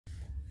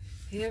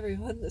Hey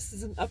everyone, this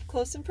is an up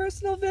close and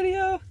personal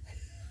video.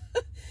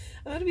 I'm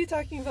going to be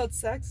talking about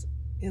sex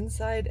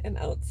inside and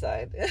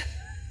outside.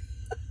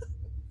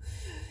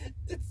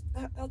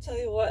 I'll tell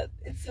you what,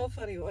 it's so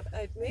funny.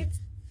 I've made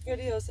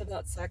videos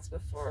about sex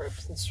before,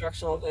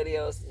 instructional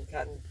videos, and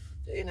gotten,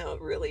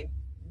 really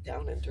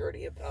down and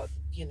dirty about,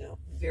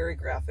 very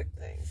graphic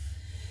things.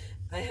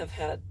 I have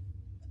had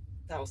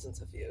thousands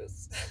of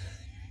views.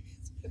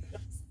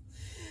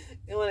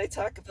 And when I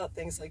talk about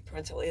things like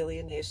parental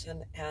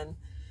alienation and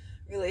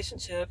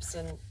relationships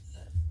and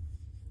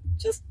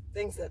just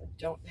things that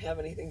don't have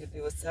anything to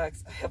do with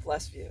sex, I have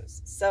less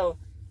views. So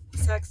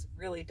sex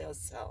really does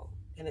sell,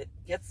 and it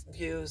gets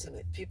views,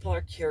 and people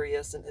are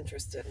curious and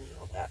interested in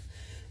all that.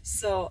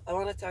 So I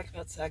want to talk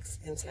about sex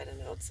inside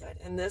and outside,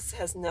 and this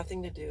has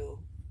nothing to do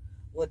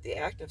with the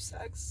act of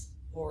sex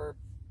or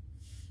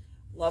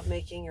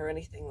lovemaking or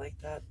anything like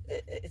that.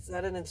 It's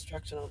not an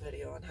instructional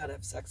video on how to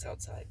have sex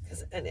outside,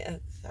 because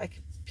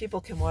people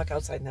can walk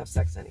outside and have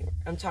sex anywhere.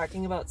 I'm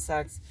talking about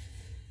sex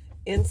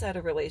inside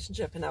a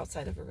relationship and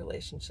outside of a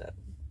relationship.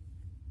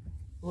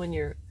 When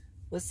you're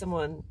with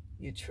someone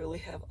you truly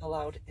have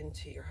allowed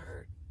into your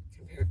heart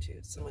compared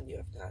to someone you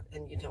have not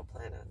and you don't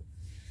plan on.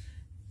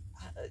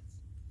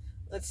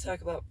 Let's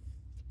talk about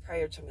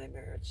prior to my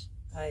marriage.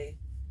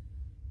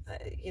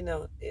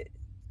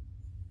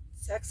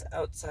 Sex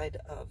outside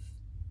of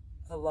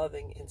a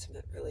loving,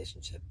 intimate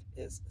relationship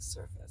is a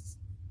surface,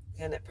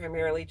 and it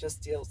primarily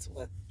just deals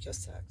with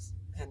just sex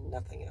and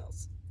nothing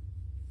else.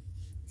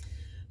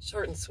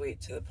 Short and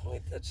sweet, to the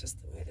point. That's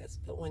just the way it is.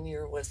 But when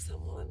you're with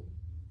someone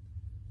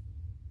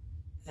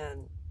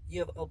and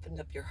you have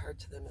opened up your heart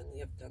to them and they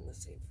have done the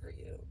same for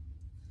you,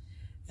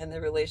 and the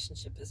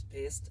relationship is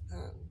based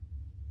on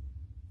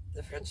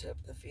the friendship,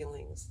 the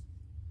feelings,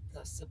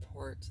 the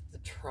support, the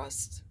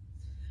trust,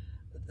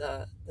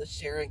 the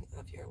sharing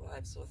of your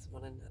lives with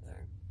one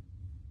another,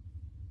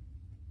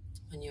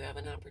 when you have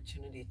an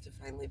opportunity to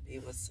finally be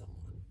with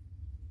someone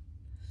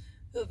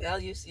who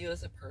values you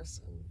as a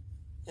person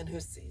and who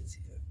sees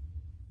you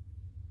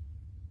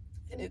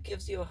and who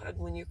gives you a hug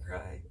when you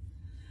cry,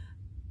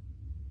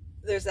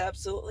 there's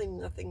absolutely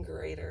nothing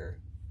greater,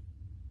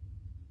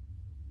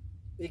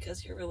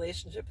 because your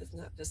relationship is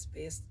not just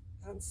based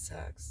on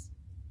sex.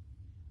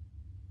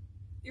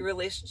 Your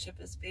relationship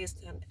is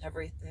based on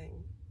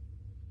everything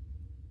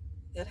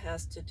that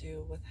has to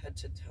do with head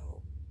to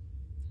toe.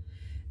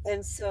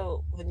 And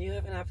so when you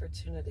have an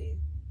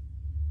opportunity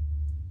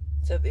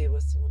to be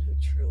with someone who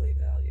truly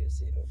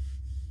values you,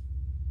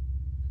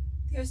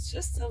 there's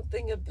just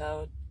something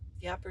about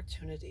the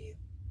opportunity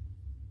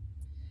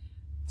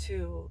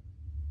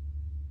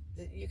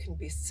that you can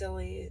be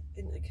silly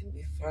and it can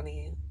be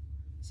funny.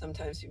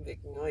 Sometimes you make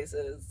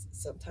noises,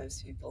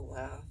 sometimes people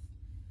laugh,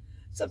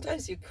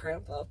 sometimes you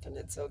cramp up and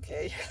it's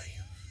okay.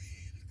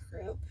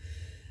 Cramp.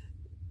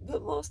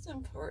 But most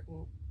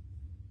important,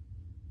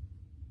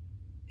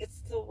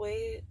 it's the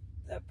way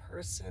that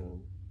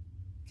person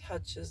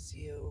touches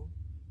you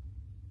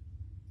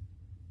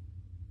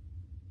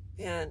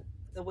and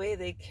the way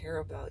they care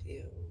about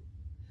you.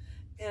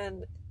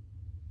 And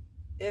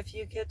if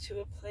you get to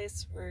a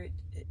place where,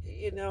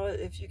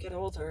 if you get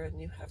older and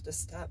you have to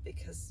stop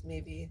because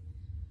maybe,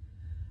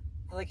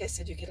 like I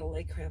said, you get a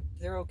leg cramp,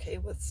 they're okay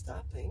with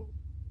stopping.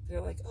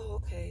 They're like,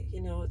 oh, okay,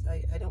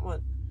 I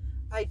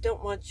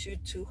don't want you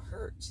to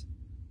hurt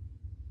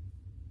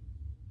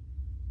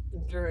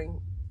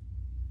during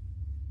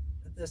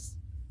this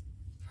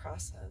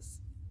process.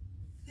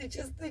 They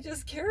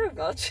just care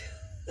about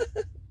you.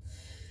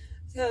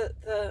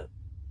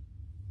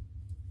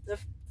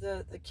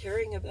 The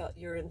caring about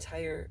your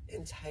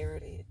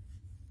entirety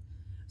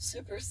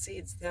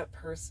supersedes that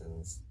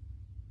person's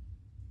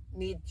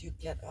need to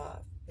get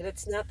off. And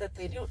it's not that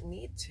they don't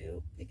need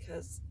to,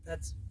 because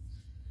that's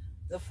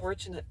the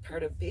fortunate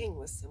part of being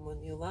with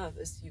someone you love,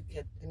 is you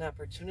get an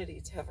opportunity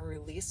to have a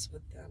release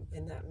with them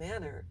in that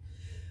manner.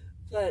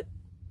 But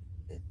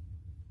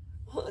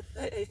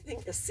I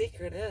think the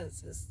secret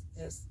is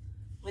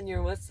when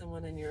you're with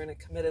someone and you're in a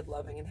committed,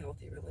 loving, and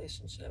healthy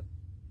relationship.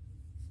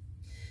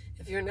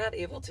 If you're not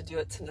able to do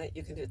it tonight,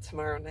 you can do it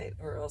tomorrow night,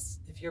 or else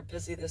if you're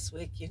busy this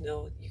week, you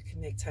can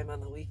make time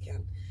on the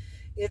weekend.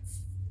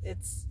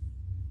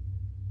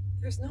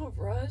 There's no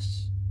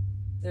rush.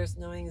 There's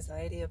no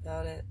anxiety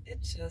about it.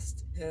 It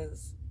just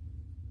is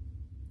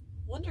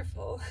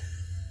wonderful.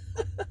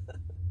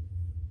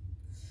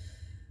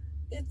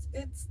 It's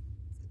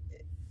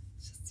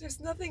just,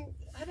 there's nothing,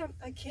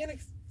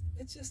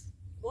 it's just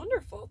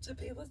wonderful to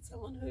be with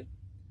someone who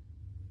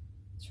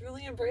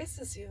truly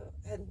embraces you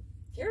and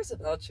cares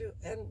about you,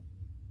 and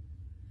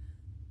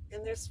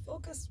there's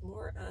focus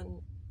more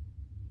on,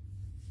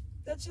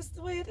 that's just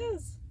the way it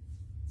is.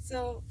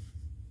 So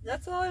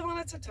that's all I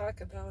wanted to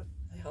talk about.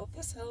 I hope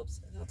this helps,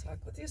 and I'll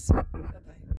talk with you soon. Bye-bye.